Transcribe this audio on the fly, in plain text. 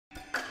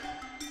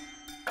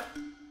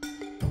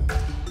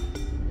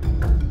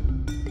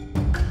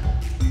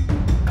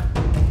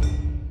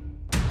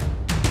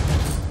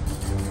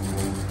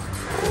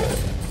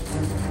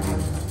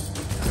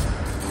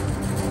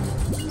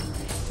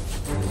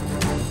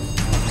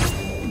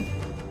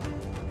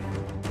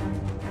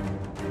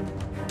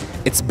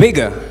It's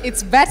bigger.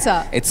 It's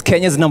better. It's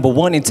Kenya's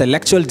 #1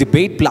 intellectual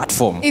debate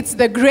platform. It's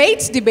the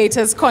Great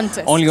Debaters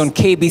Contest. Only on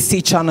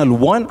KBC Channel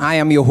 1. I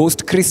am your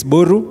host, Chris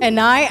Boru. And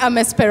I am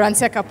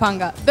Esperanza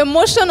Kapanga. The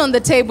motion on the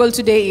table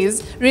today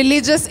is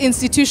religious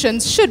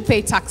institutions should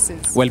pay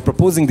taxes. While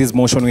proposing this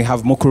motion, we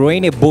have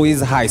Mukurweini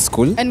Boys High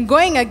School. And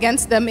going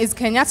against them is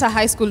Kenyatta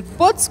High School.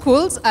 Both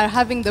schools are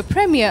having the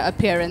premier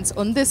appearance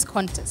on this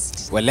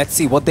contest. Well, let's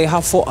see what they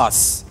have for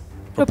us.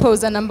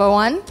 Proposer number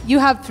 1, you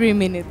have 3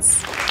 minutes.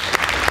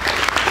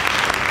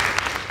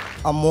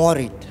 I'm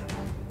worried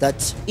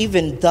that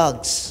even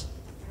thugs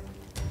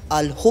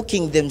are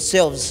hooking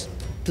themselves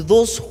to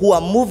those who are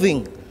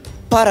moving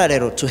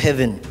parallel to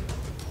heaven.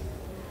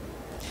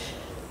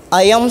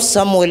 I am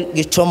Samuel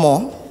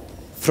Gichomo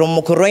from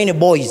Mukurweini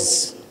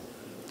Boys.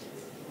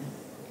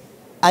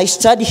 I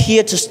stand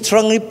here to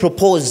strongly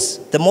propose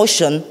the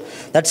motion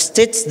that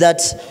states that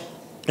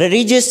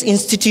religious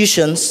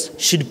institutions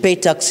should pay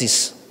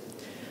taxes.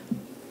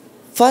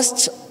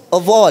 First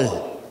of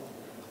all,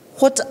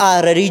 what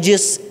are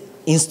religious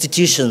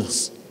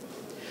institutions?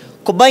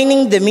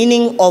 Combining the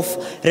meaning of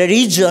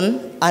religion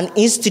and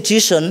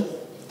institution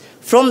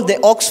from the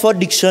Oxford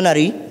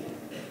Dictionary,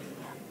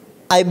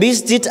 I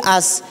based it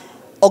as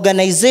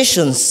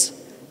organizations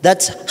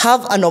that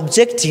have an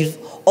objective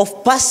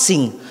of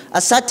passing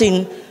a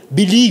certain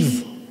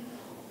belief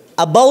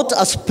about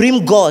a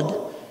supreme God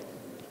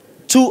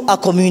to a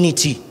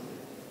community.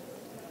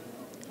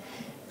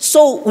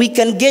 So we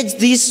can gauge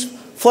this.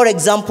 For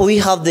example, we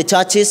have the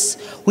churches,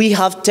 we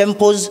have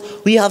temples,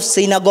 we have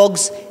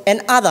synagogues,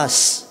 and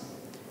others.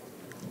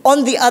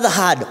 On the other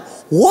hand,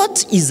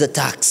 what is the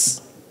tax?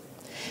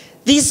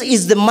 This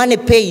is the money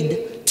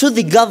paid to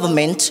the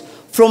government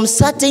from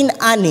certain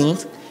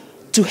earnings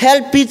to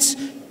help it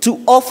to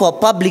offer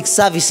public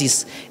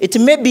services.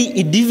 It may be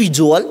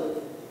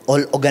individual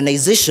or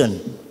organization.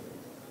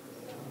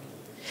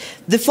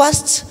 The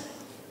first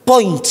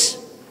point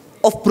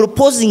of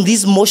proposing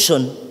this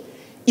motion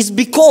is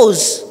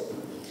because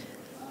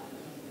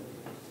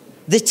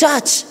the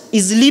church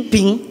is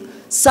leaping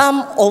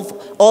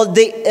or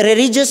the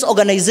religious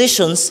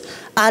organizations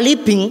are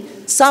leaping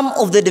some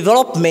of the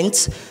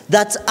developments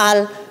that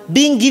are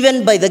being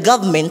given by the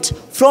government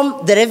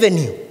from the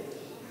revenue.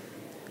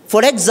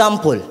 For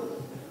example,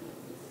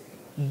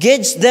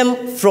 gauge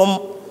them from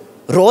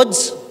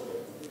roads,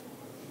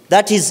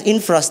 that is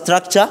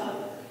infrastructure,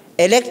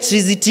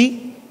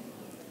 electricity.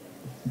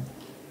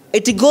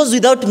 It goes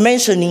without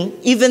mentioning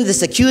even the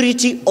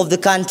security of the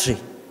country.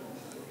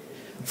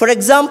 For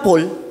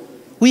example,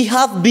 we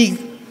have big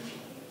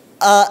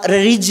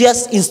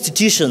religious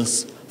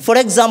institutions. For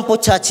example,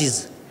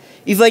 churches.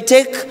 If I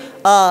take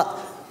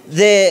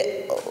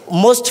the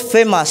most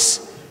famous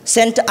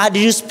St.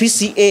 Andrew's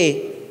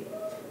PCA,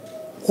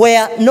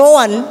 where no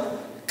one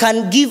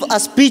can give a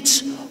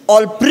speech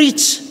or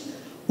preach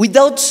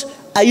without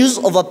a use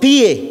of a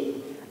PA.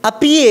 A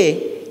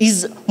PA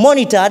is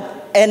monitored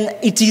and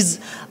it is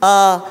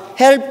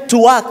helped to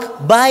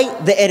work by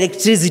the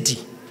electricity.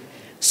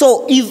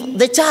 So if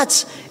the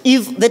church,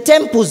 if the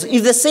temples,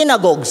 if the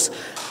synagogues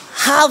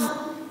have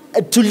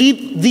to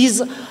leave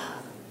these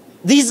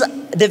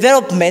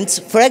developments,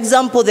 for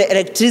example, the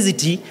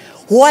electricity,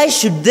 why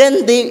should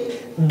then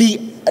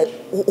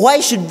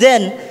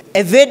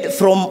evade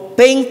from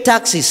paying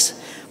taxes?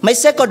 My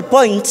second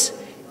point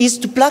is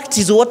to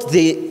practice what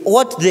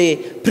they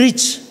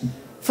preach.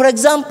 For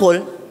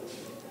example,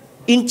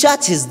 in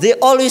churches, they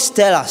always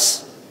tell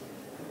us,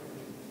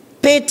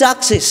 pay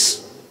taxes,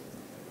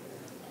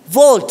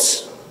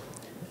 vote,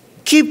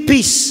 keep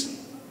peace.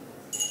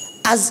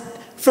 As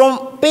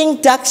from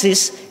paying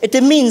taxes, it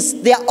means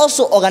they are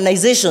also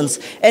organizations.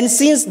 And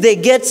since they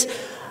get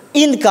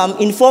income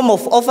in form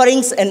of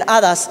offerings and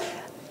others,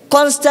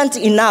 constant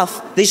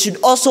enough, they should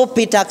also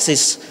pay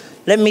taxes.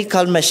 Let me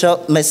cut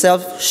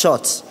myself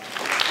short.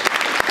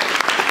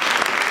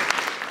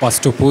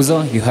 First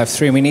opposer, you have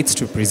 3 minutes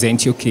to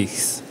present your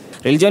case.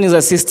 Religion is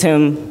a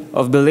system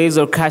of beliefs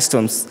or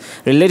customs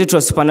related to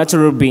a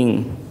supernatural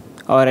being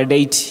or a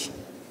deity.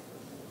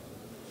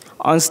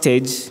 On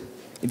stage,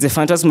 it's a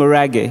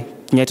phantasmagoric,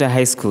 Kenyatta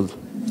High School.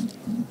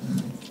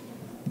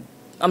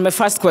 On my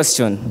first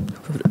question,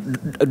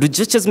 do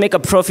churches make a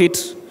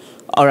profit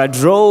or a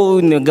draw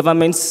in the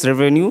government's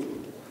revenue?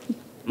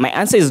 My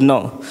answer is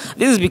no.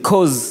 This is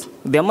because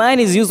their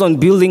money is used on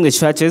building the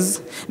churches.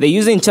 They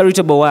use it in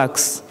charitable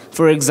works.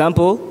 For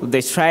example,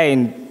 they try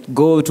and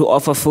go to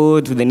offer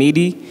food to the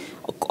needy,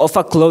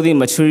 offer clothing,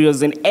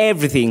 materials, and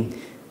everything.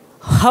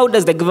 How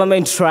does the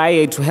government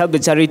try to help the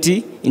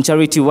charity in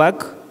charity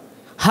work?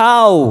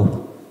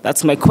 How?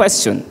 That's my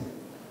question.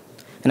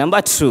 And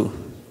number 2,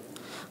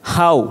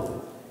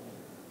 how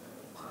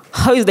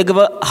can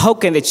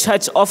the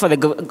church offer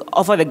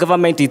the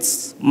government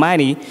its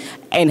money,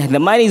 and the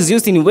money is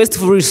used in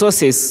wasteful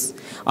resources?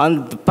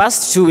 On the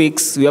past 2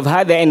 weeks, we have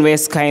had the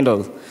NYS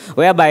scandal,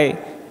 whereby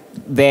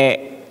the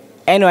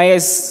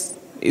NYS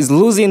is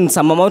losing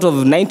some amount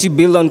of 90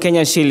 billion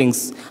Kenyan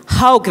shillings.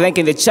 How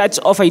can the church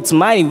offer its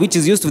money, which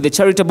is used for the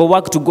charitable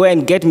work, to go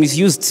and get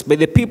misused by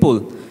the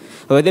people?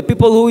 Or the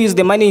people who use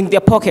the money in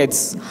their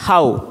pockets?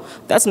 How?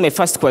 That's my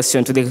first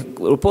question to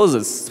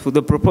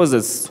the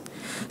proposers.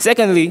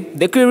 Secondly,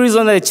 the key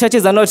reason that the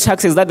churches are not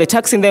taxed is that the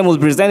taxing them will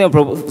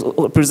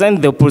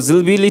present the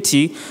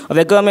possibility of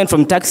the government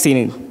from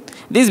taxing.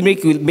 This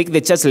will make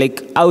the church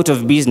like out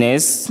of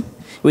business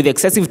with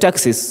excessive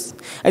taxes.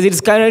 As it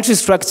is currently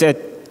structured,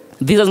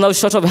 this is now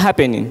short of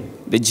happening.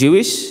 The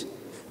Jewish,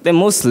 the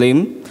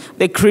Muslim,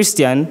 the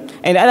Christian,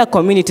 and other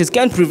communities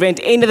can't prevent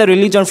any other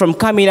religion from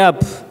coming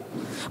up.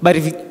 But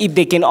if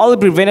they can all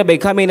prevent it by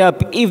coming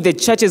up, if the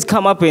churches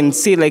come up and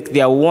say like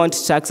they want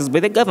taxes by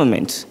the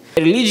government.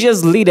 The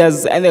religious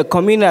leaders and the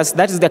communists,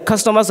 that is the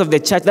customers of the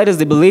church, that is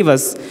the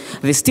believers,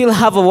 they still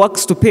have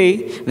works to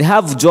pay, they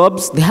have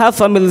jobs, they have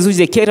families which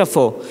they cater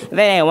for.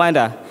 Then I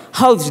wonder,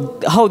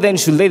 how then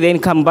should they then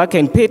come back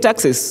and pay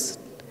taxes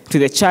to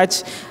the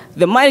church?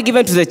 The money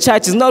given to the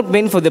church is not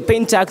meant for the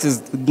paying taxes.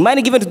 The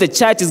money given to the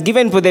church is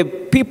given for the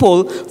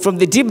people from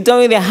the deep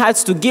down in their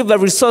hearts to give a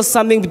resource,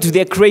 something to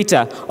their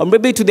creator, or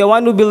maybe to the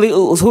one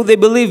who they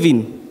believe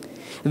in.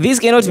 This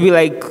cannot be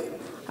like,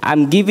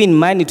 I'm giving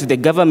money to the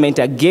government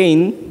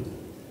again.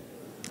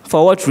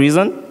 For what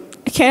reason?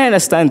 I can't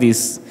understand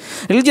this.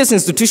 Religious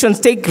institutions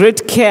take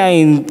great care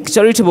in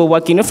charitable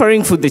work in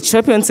offering food to the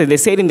champions, as they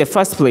said in the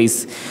first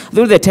place.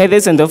 Through the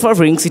tithes and the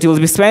offerings, it will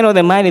be spent on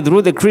the money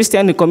through the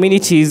Christian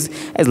communities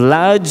as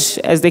large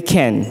as they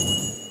can.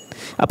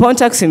 Upon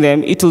taxing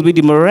them, it will be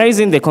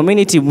demoralizing the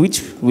community,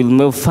 which will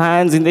move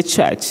funds in the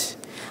church.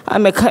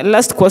 And my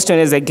last question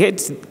as I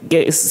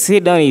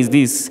sit down is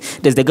this.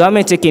 Does the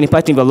government take any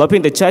part in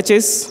developing the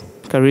churches?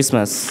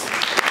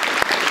 Charismas.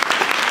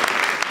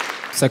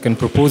 Second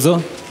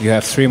proposer, you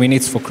have 3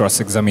 minutes for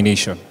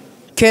cross-examination.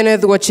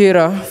 Kenneth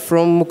Wachira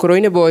from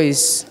Mukurweini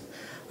Boys.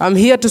 I'm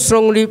here to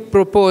strongly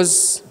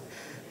propose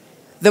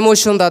the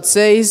motion that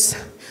says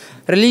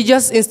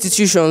religious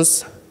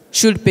institutions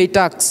should pay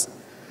tax.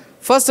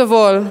 First of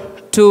all,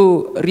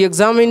 to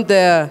re-examine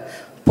the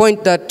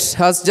point that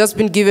has just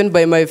been given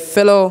by my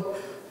fellow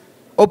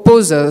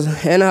opposers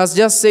and has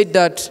just said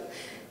that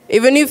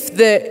even if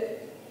the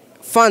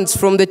funds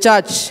from the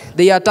church,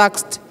 they are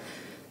taxed,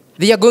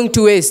 they are going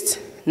to waste.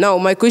 Now,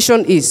 my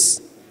question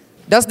is,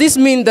 does this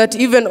mean that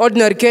even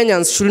ordinary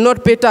Kenyans should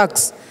not pay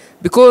tax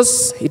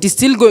because it is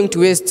still going to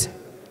waste?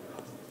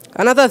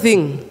 Another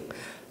thing,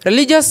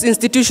 religious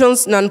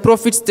institutions'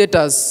 non-profit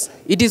status,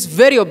 it is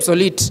very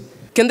obsolete.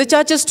 Can the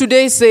churches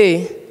today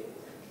say,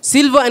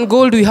 silver and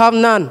gold we have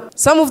none?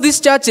 Some of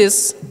these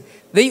churches,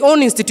 they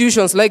own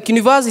institutions like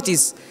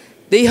universities.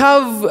 They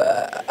have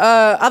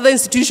other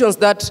institutions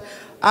that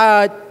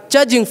are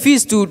charging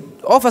fees to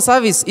offer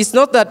service. It's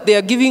not that they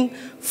are giving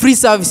free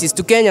services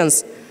to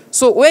Kenyans.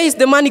 So where is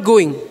the money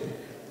going?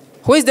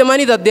 Where is the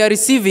money that they are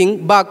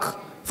receiving back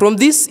from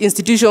these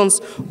institutions?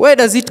 Where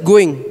does it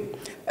going?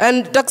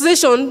 And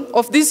taxation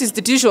of these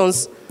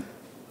institutions,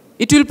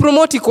 it will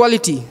promote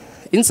equality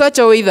in such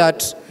a way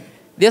that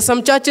there are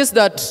some churches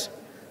that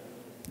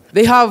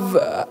they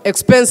have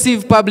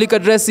expensive public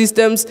address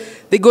systems.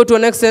 They go to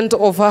an extent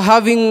of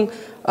having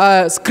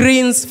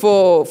screens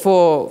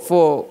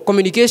for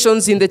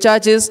communications in the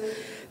churches.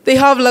 They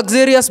have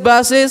luxurious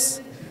buses.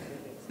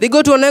 They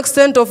go to an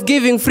extent of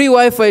giving free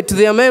Wi-Fi to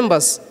their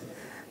members.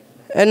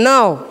 And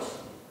now,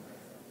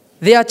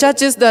 there are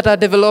churches that are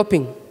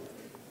developing.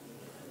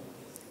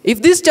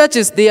 If these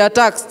churches, they are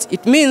taxed,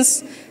 it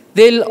means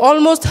they'll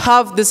almost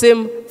have the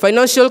same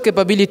financial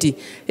capability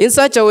in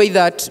such a way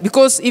that,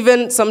 because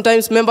even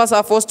sometimes members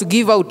are forced to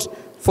give out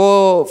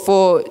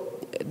for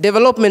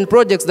development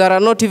projects that are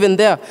not even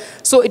there.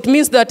 So it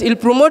means that it'll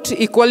promote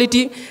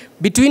equality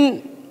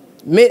between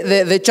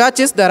the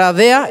churches that are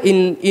there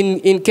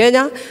in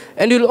Kenya,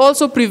 and will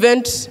also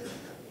prevent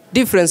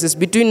differences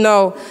between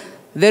now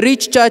the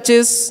rich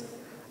churches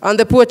and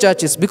the poor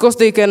churches, because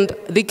they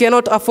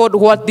cannot afford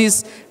what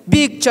these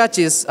big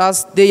churches,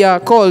 as they are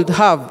called,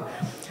 have.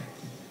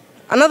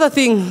 Another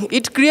thing,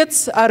 it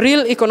creates a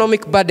real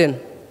economic burden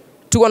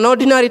to an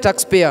ordinary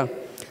taxpayer.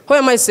 Why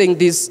am I saying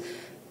this?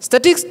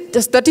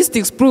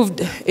 Statistics proved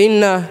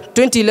in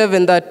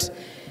 2011 that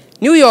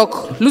New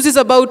York loses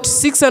about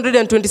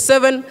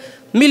 $627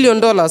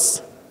 million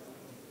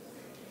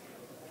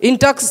in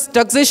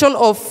taxation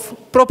of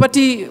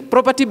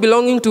property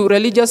belonging to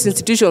religious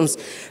institutions.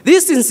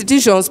 These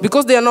institutions,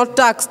 because they are not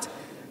taxed,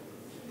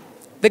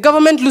 the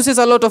government loses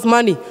a lot of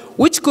money,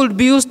 which could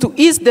be used to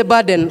ease the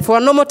burden for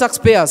normal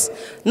taxpayers.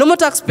 Normal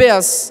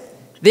taxpayers,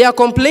 they are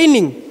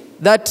complaining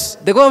that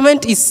the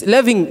government is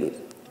levying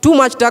too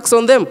much tax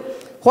on them.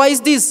 Why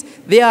is this?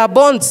 There are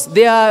bonds,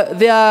 there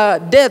are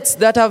debts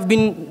that have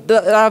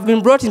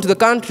been brought into the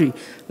country,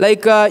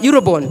 like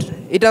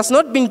Eurobond. It has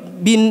not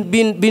been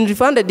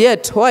refunded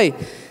yet. Why?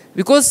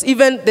 Because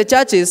even the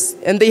churches,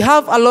 and they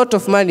have a lot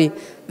of money,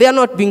 they are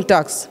not being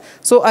taxed.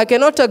 So I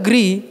cannot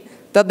agree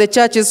that the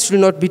churches should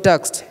not be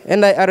taxed,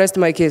 and I arrest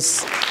my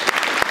case.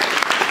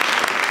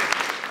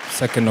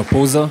 Second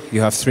opposer, you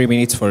have 3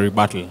 minutes for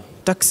rebuttal.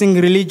 Taxing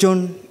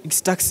religion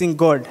is taxing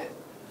God,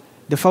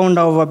 the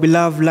founder of our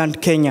beloved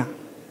land, Kenya.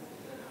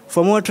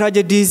 For more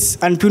tragedies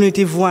and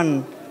punitive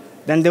one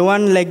than the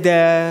one like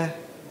the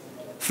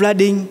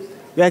flooding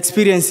we are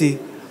experiencing,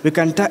 we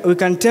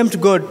can tempt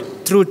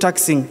God through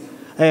taxing.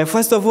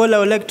 First of all, I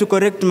would like to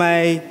correct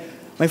my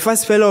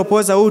first fellow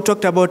opposer who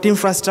talked about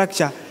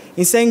infrastructure,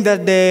 in saying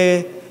that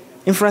the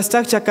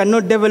infrastructure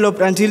cannot develop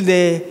until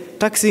the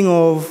taxing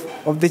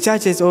of the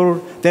churches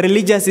or the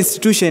religious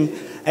institution.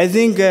 I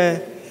think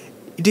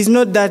it is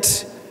not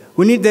that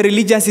we need the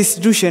religious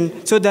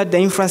institution so that the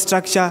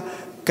infrastructure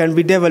can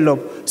be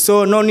developed.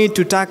 So no need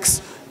to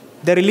tax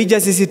the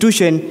religious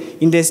institution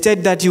in the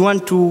state that you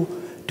want to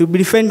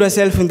defend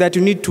yourself and that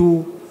you need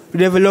to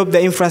develop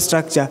the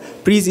infrastructure.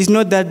 Please, it's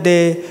not that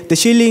the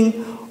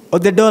shilling or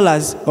the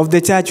dollars of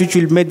the church which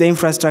will make the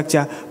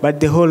infrastructure, but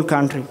the whole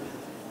country.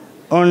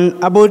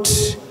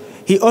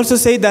 He also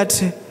said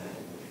that,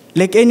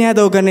 like any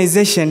other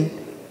organization,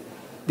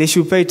 they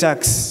should pay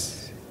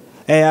tax.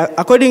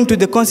 According to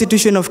the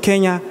Constitution of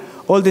Kenya,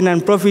 all the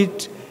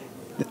non-profit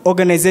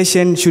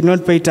organizations should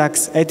not pay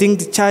tax. I think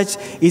the church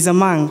is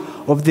among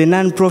of the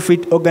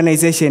non-profit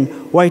organization.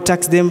 Why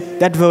tax them?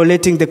 That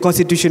violating the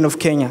Constitution of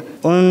Kenya.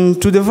 On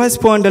to the first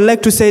point, I'd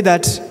like to say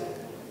that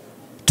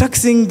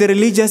taxing the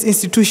religious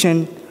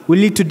institution will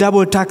lead to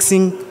double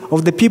taxing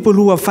of the people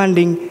who are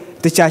funding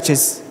the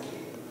churches.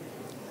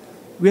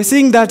 We are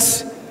seeing that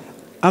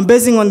I'm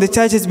basing on the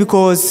churches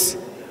because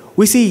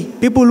we see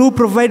people who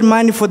provide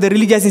money for the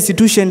religious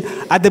institution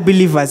are the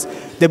believers.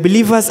 The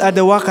believers are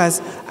the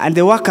workers, and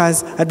the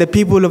workers are the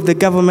people of the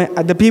government,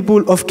 are the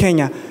people of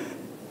Kenya.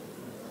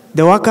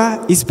 The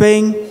worker is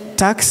paying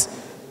tax,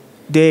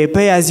 they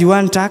pay as you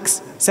want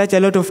tax, such a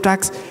lot of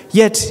tax,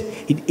 yet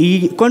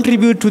he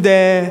contribute to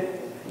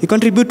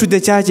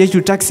the church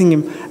to taxing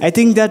him. I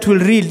think that will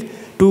lead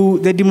to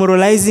the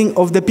demoralizing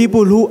of the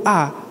people who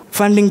are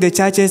funding the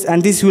churches,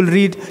 and this will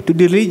lead to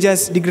the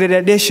religious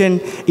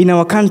degradation in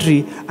our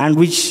country, and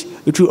which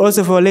it will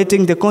also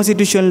violating the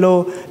constitutional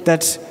law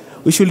that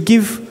we should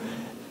give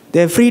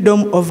the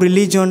freedom of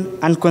religion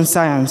and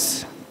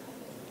conscience.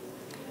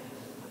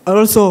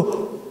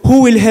 Also,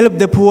 who will help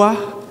the poor,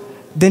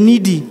 the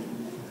needy,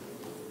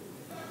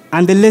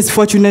 and the less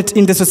fortunate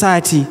in the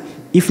society,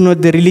 if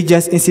not the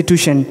religious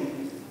institution?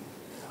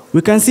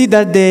 We can see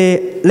that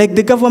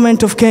the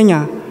government of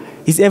Kenya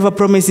is ever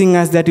promising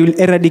us that it will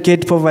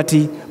eradicate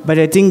poverty, but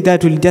I think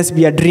that will just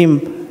be a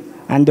dream,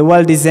 and the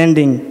world is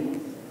ending.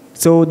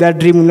 So that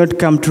dream will not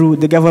come true.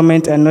 The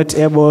government are not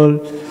able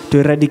to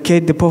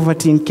eradicate the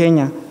poverty in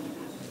Kenya.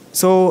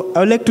 So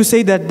I would like to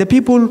say that the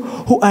people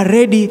who are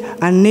ready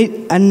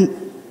and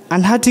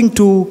hurting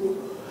to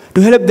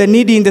help the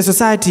needy in the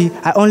society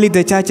are only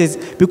the churches,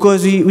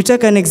 because we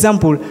take an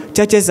example.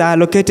 Churches are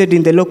located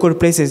in the local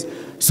places.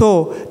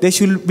 So they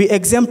should be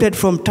exempted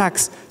from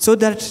tax, so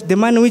that the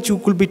money which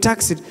could be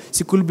taxed,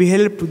 it could be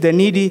helped to the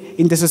needy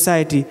in the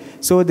society.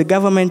 So the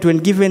government, when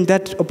given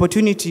that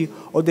opportunity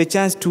or the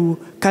chance to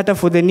cater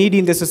for the needy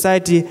in the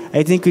society,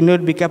 I think will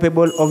not be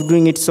capable of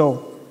doing it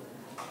so.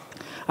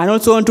 And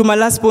also, on to my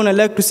last point, I'd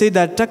like to say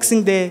that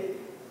taxing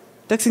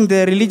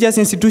the religious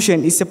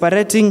institution is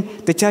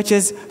separating the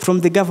churches from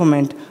the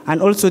government.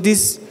 And also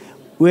this,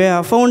 we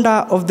are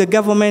founder of the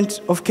government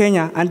of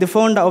Kenya and the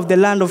founder of the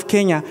land of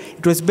Kenya.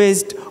 It was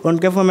based on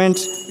government,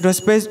 it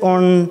was based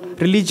on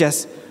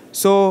religious.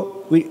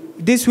 So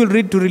this will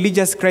lead to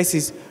religious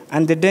crisis,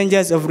 and the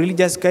dangers of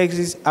religious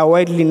crisis are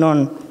widely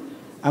known.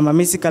 I'm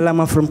Amisi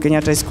Kalama from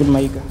Kenyatta School,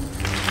 Maiga.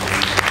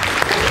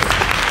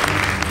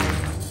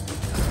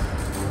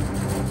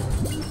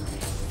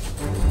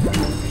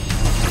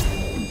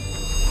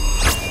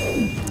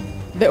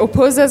 The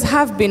opposers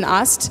have been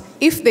asked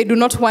if they do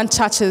not want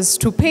churches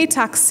to pay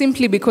tax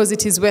simply because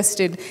it is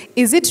wasted.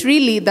 Is it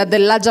really that the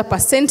larger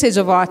percentage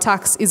of our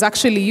tax is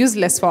actually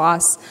useless for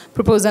us?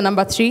 Proposer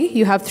number 3,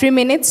 you have 3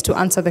 minutes to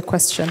answer the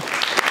question.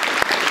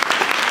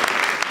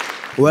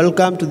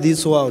 Welcome to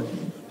this world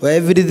where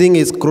everything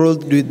is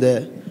clothed with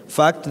the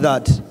fact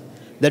that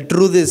the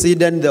truth is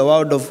hidden in the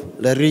world of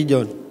the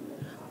region.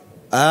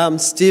 I am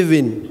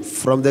Stephen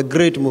from the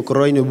great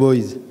Mukurweini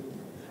boys.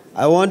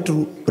 I want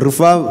to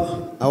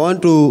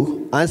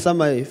answer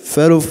my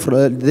fellow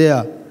friend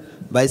there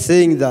by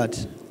saying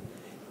that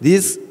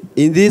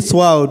in this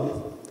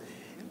world,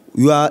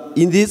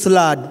 in this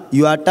land,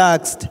 you are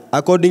taxed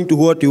according to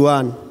what you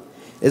want.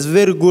 It's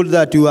very good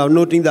that you are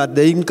noting that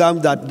the income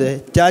that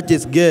the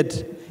churches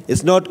get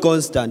is not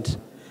constant.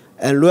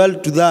 And well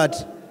to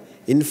that,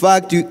 in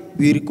fact,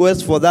 we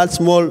request for that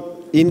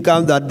small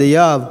income that they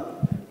have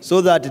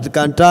so that it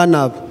can turn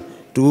up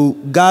to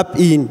gap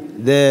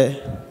in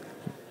the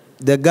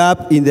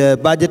gap in the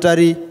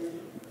budgetary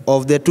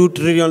of the 2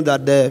 trillion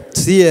that the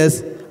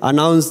CS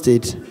announced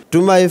it.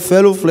 To my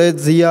fellow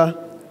friends here,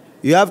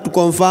 you have to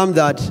confirm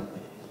that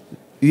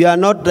we are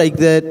not like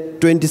the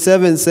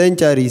 27th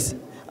centuries,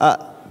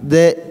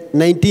 the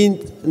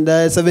 19th,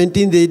 the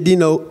 17th, they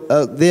didn't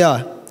there,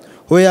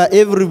 where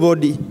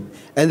everybody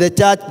and the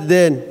church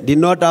then did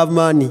not have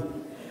money.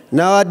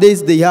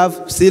 Nowadays they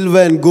have silver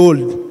and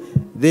gold.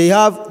 They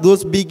have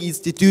those big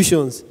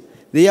institutions.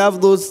 They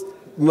have those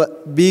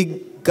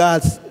big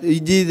cars,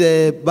 e.g.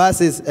 the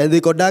buses, and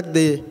they conduct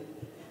the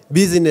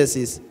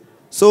businesses.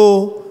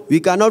 So we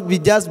cannot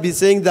be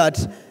saying that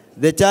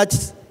the church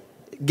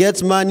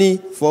gets money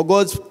for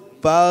God's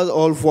power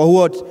or for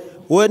what.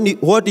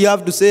 What you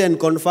have to say and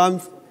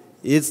confirm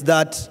is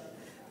that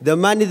the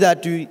money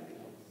that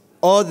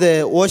all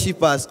the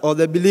worshippers or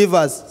the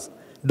believers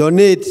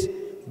donate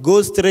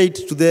goes straight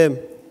to them.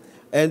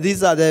 And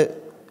these are the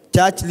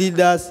church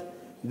leaders,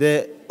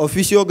 the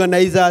official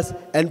organizers,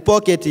 and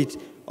pocket it.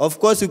 Of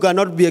course, you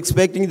cannot be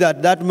expecting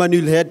that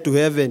money will head to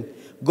heaven.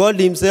 God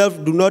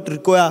himself do not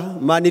require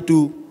money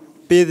to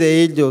pay the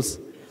angels.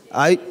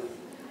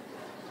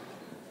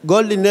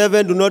 God in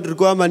heaven do not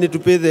require money to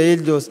pay the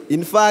angels.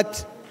 In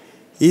fact,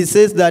 he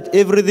says that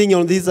everything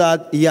on this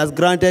earth, he has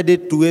granted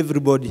it to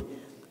everybody,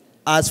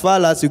 as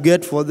far as you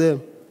get for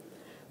them.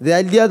 The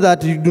idea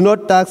that you do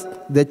not tax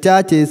the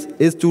churches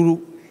is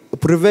to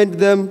prevent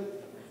them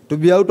to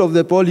be out of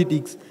the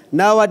politics.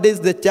 Nowadays,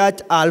 the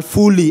church are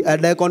fully,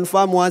 and I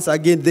confirm once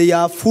again, they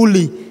are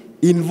fully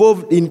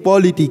involved in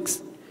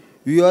politics.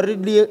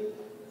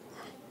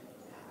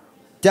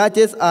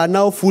 Churches are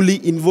now fully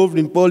involved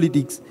in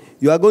politics.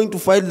 You are going to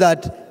find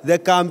that the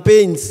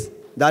campaigns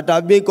that are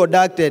being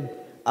conducted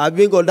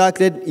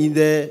in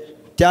the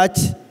church,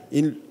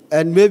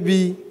 and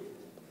maybe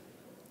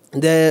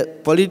the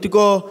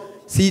political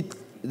seat,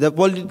 the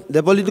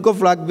political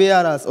flag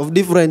bearers of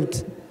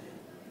different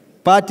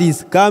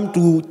parties come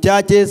to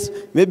churches,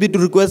 maybe to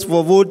request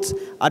for votes,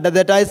 and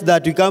advertise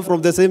that you come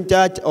from the same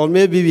church, or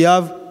maybe you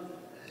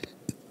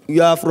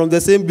are from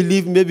the same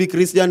belief, maybe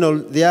Christian or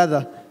the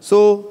other.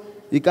 So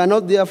you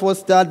cannot therefore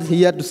start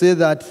here to say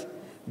that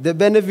the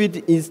benefit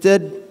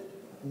instead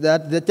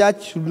that the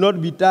church should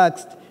not be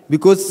taxed,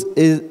 because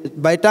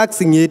by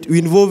taxing it, we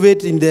involve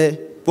it in the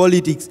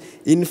politics.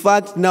 In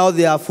fact, now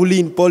they are fully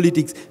in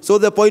politics. So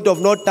the point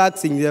of not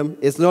taxing them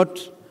is not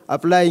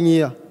applying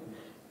here.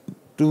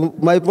 To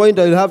my point,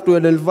 I will have to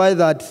identify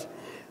that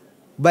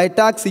by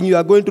taxing, you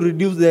are going to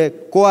reduce the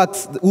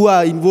coax who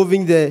are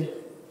involving the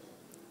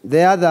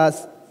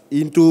others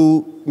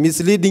into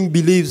misleading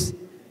beliefs.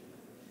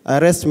 I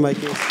rest my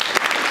case.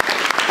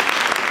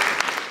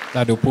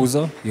 That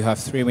opposer, you have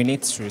 3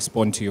 minutes to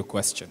respond to your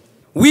question.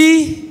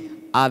 We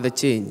are the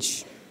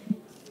change.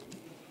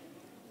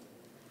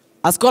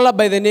 A scholar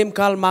by the name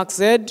Karl Marx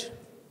said,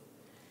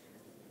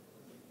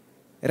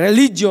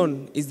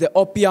 religion is the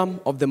opium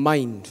of the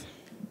mind.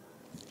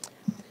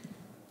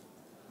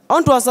 I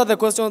want to answer a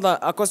question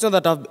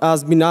that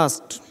has been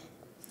asked.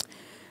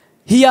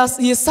 He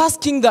is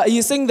saying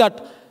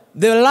that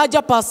the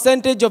larger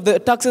percentage of the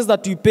taxes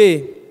that we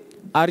pay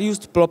are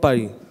used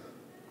properly.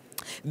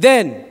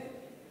 Then,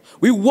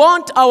 we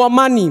want our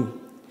money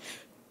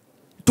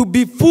to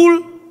be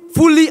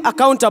fully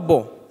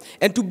accountable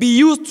and to be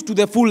used to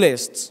the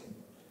fullest.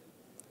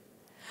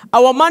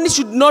 Our money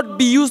should not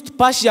be used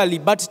partially,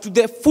 but to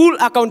the full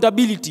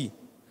accountability,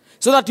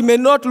 so that we may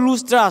not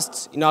lose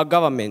trust in our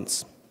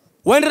governments.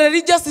 When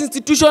religious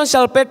institutions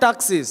shall pay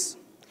taxes,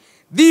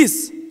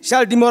 this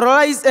shall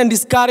demoralize and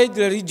discourage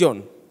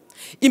religion.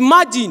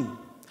 Imagine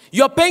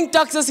you are paying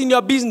taxes in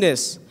your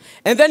business,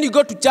 and then you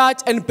go to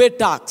church and pay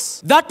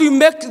tax. That will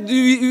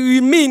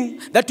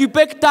mean that you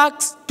pay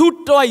tax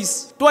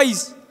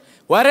twice,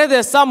 whereas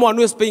there's someone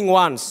who is paying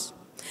once.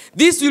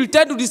 This will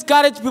tend to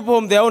discourage people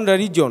from their own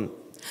religion.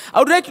 I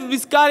would like to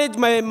discourage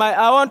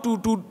I want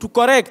to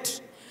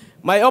correct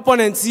my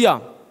opponents here.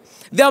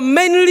 They are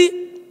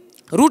mainly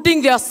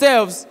rooting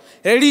themselves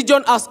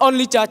religion as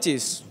only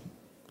churches.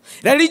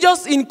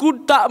 Religions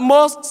include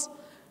mosques,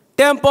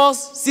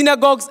 temples,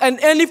 synagogues, and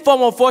any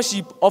form of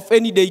worship of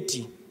any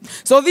deity.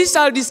 So this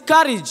shall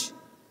discourage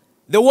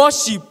the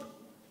worship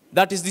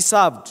that is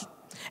deserved.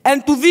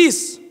 And to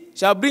this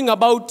shall bring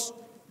about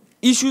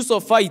issues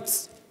of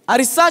fights. A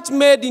research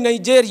made in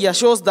Nigeria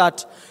shows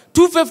that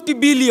 250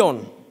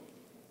 billion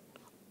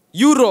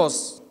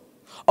euros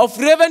of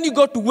revenue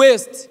go to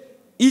waste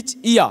each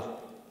year.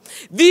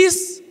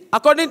 This,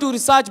 according to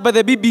research by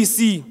the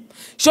BBC,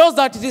 shows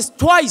that it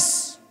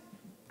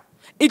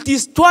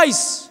is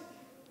twice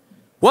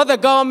what the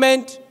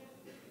government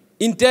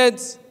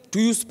intends to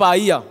use per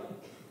year.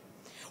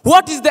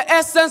 What is the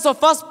essence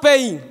of us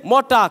paying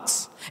more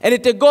tax and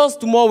it goes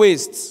to more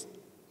wastes?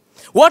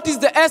 What is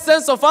the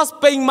essence of us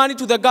paying money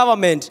to the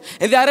government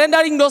and they are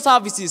rendering those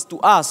services to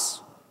us?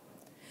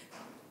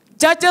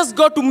 Churches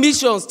go to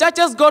missions,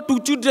 churches go to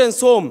children's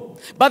home,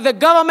 but the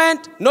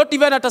government, not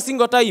even at a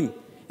single time,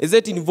 is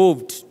it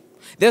involved.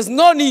 There's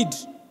no need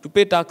to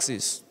pay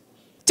taxes.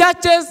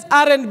 Churches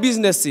aren't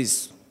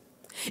businesses.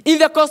 In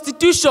the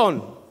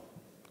Constitution,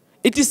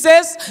 it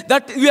says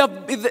that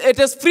it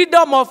is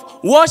freedom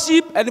of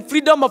worship and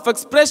freedom of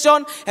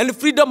expression and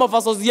freedom of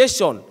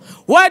association.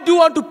 Why do you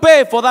want to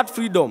pay for that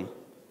freedom?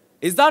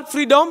 Is that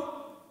freedom?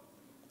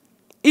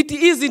 It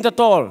isn't at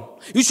all.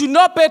 You should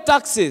not pay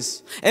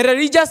taxes. And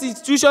religious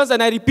institutions,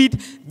 and I repeat,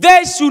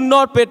 they should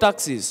not pay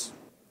taxes.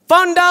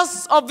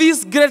 Founders of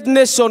this great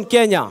nation,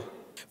 Kenya,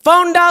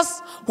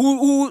 founders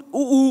who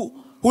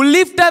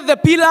lifted the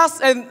pillars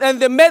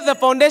and they made the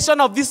foundation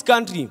of this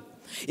country,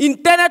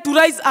 intended to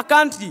raise a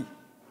country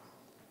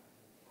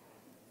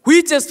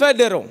which is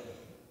federal.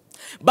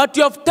 But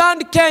you have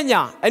turned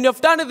Kenya, and you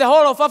have turned the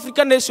whole of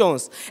African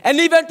nations, and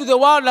even to the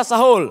world as a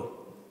whole,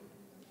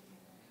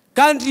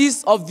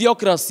 countries of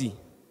theocracy.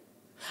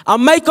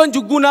 I'm Michael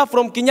Njuguna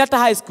from Kenyatta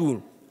High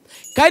School.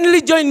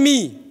 Kindly join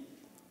me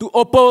to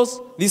oppose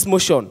this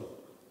motion.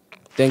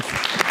 Thank you.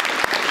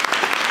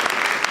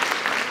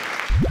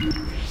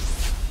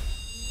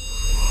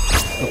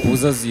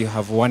 Proposers, you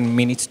have 1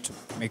 minute to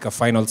make a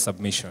final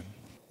submission.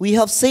 We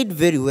have said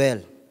very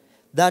well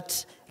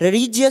that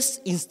religious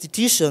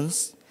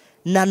institutions'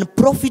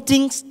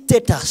 non-profiting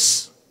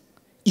status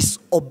is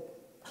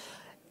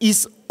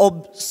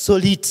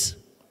obsolete.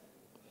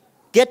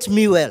 Get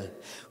me well.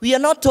 We are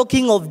not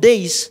talking of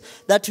days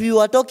that we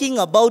were talking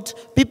about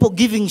people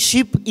giving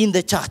sheep in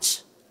the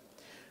church,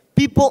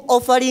 people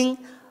offering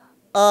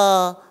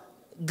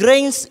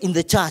grains in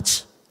the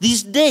church.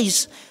 These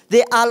days,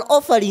 they are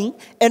offering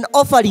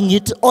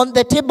it on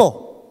the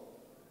table,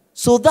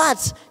 so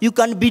that you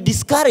can be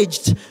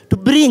discouraged to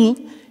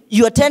bring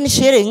your 10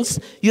 shillings,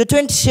 your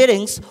 20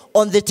 shillings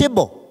on the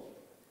table.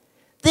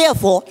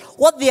 Therefore,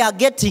 what they are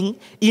getting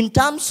in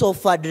terms of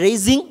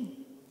fundraising,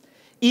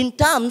 in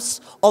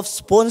terms of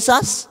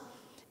sponsors,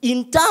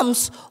 in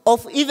terms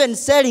of even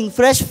selling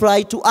fresh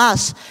fry to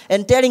us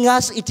and telling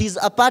us it is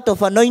a part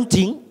of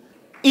anointing,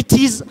 it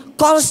is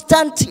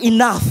constant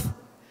enough,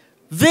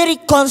 very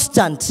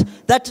constant,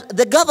 that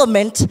the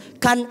government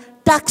can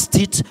tax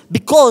it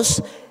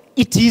because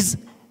it is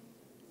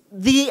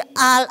the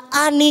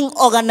earning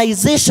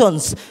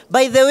organizations.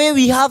 By the way,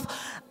 we have,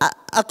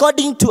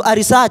 according to a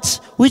research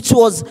which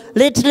was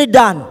lately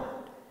done,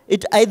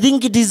 I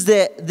think it is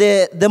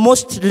the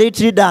most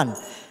lately done,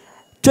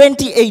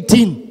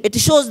 2018. It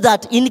shows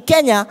that in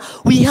Kenya,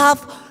 we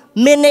have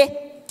many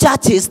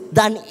churches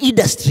than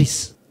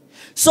industries.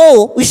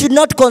 So we should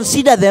not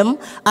consider them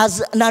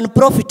as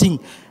non-profiting.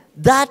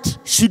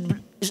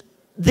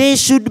 They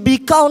should be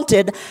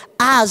counted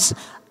as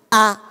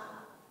a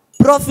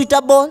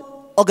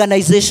profitable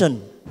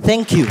organization.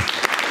 Thank you.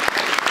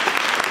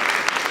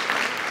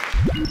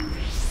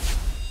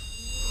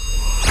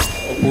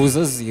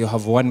 Proposers, you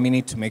have 1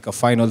 minute to make a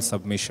final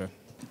submission.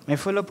 My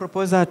fellow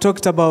proposer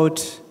talked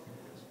about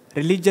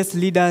religious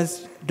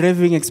leaders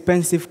driving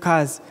expensive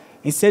cars.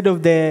 Instead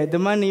of the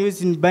money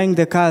used in buying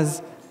the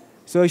cars,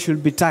 so it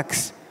should be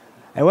taxed.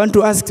 I want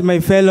to ask my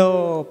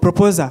fellow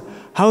proposer,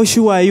 how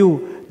sure are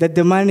you that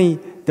the money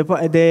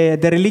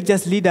the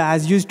religious leader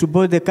has used to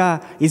buy the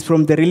car is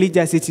from the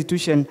religious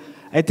institution?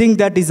 I think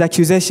that is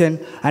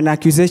accusation, and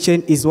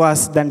accusation is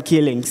worse than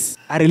killings.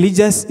 A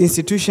religious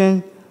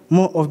institution,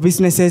 more of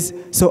businesses,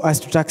 so as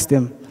to tax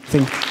them.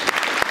 Thank you.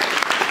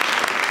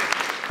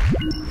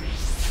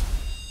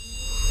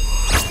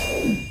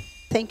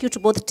 Thank you to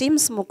both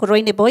teams,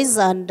 Mukurweini Boys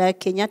and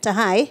Kenyatta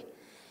High.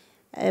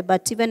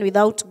 But even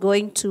without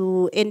going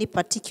to any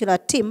particular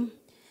team,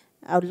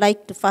 I would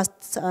like to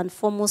first and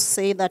foremost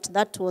say that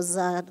that was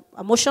a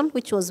motion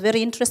which was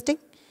very interesting,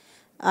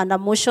 and a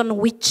motion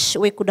which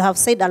we could have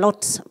said a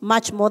lot,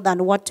 much more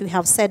than what we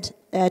have said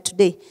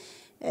today.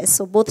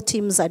 So both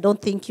teams, I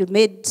don't think you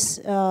made,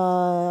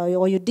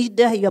 or you did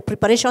your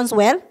preparations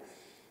well.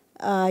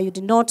 You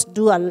did not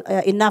do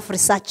enough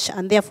research,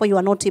 and therefore you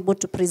are not able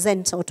to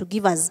present or to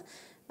give us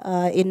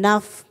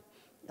enough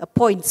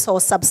points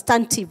or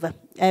substantive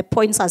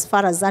points as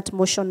far as that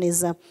motion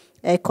is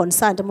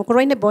concerned.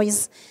 Mukurweini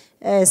Boys,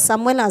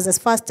 Samuel as the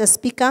first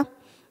speaker,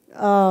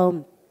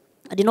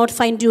 I did not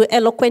find you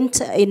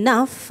eloquent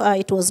enough.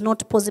 It was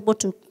not possible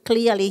to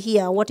clearly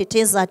hear what it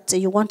is that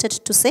you wanted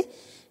to say.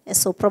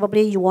 So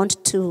probably you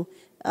want to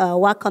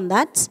work on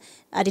that.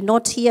 I did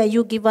not hear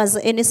you give us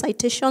any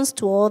citations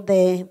to all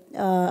the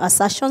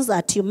assertions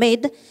that you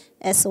made.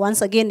 So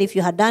once again, if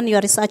you had done your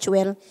research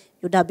well,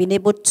 you'd have been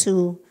able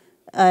to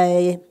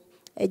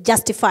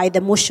justify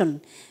the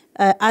motion.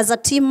 As a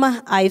team,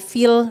 I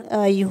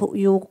feel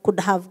you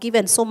could have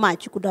given so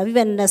much. You could have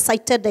even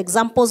cited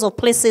examples of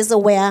places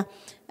where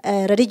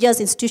religious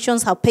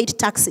institutions have paid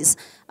taxes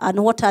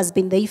and what has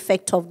been the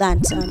effect of that.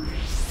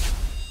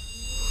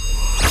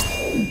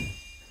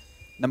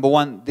 Number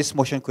one, this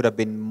motion could have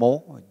been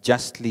more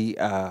justly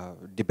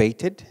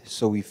debated,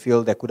 so we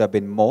feel there could have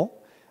been more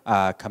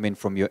coming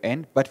from your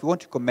end. But we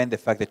want to commend the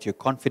fact that you're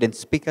confident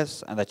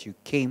speakers and that you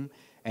came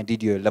and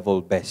did your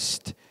level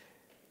best.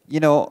 You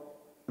know,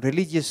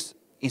 religious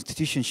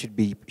institutions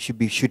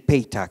should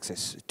pay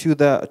taxes. To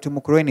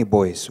Mukurweini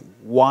Boys,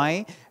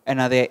 why?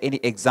 And are there any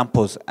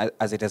examples,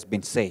 as it has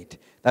been said?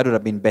 That would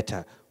have been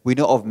better. We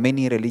know of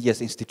many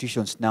religious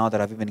institutions now that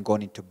have even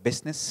gone into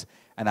business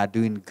and are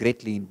doing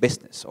greatly in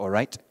business, all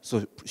right?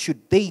 So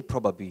should they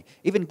probably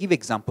even give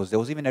examples? There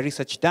was even a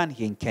research done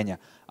here in Kenya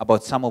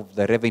about some of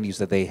the revenues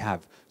that they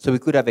have. So we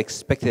could have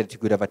expected that you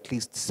could have at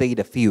least said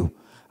a few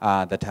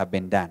that have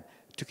been done.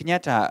 To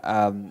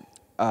Kenyatta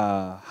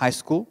High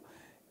School,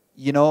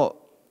 you know,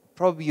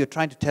 probably you're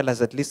trying to tell us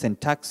that, listen,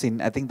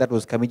 taxing, I think that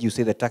was Kamiji, you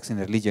say that taxing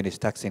religion is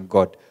taxing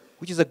God,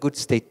 which is a good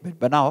statement.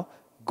 But now,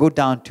 go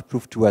down to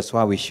prove to us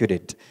why we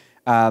shouldn't.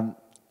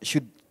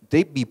 Should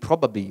they be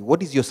probably,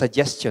 what is your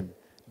suggestion,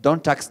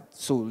 Don't tax,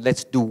 so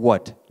let's do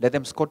what? Let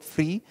them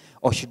scot-free,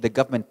 or should the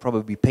government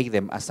probably pay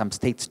them, as some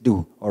states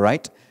do, all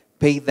right?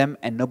 Pay them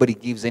and nobody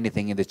gives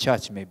anything in the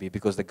church, maybe,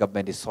 because the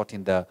government is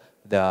sorting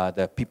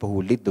the people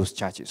who lead those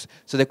churches.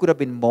 So there could have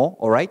been more,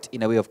 all right,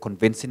 in a way of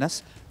convincing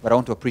us, but I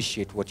want to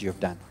appreciate what you have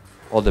done.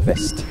 All the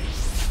best.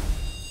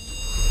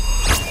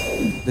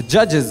 The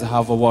judges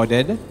have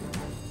awarded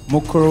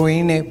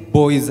Mukurweini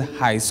Boys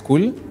High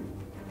School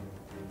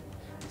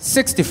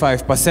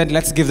 65%.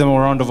 Let's give them a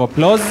round of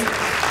applause.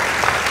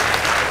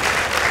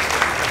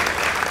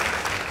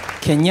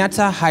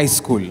 Kenyatta High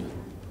School.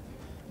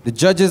 The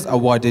judges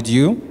awarded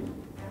you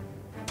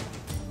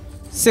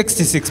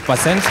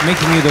 66%,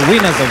 making you the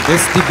winners of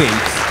this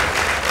debate.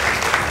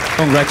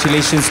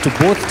 Congratulations to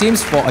both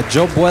teams for a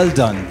job well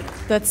done.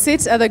 That's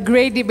it at the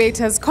Great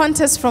Debaters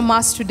Contest from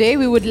us today.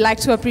 We would like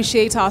to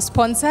appreciate our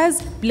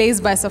sponsors, Blaze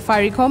by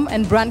Safaricom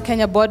and Brand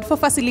Kenya Board, for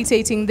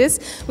facilitating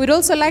this. We'd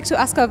also like to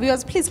ask our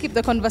viewers, please keep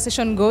the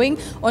conversation going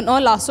on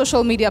all our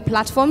social media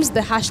platforms.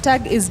 The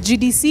hashtag is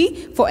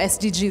GDC for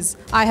SDGs.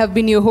 I have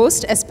been your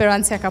host,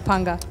 Esperanza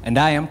Kapanga. And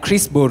I am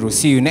Chris Boru.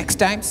 See you next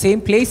time,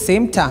 same place,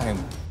 same time.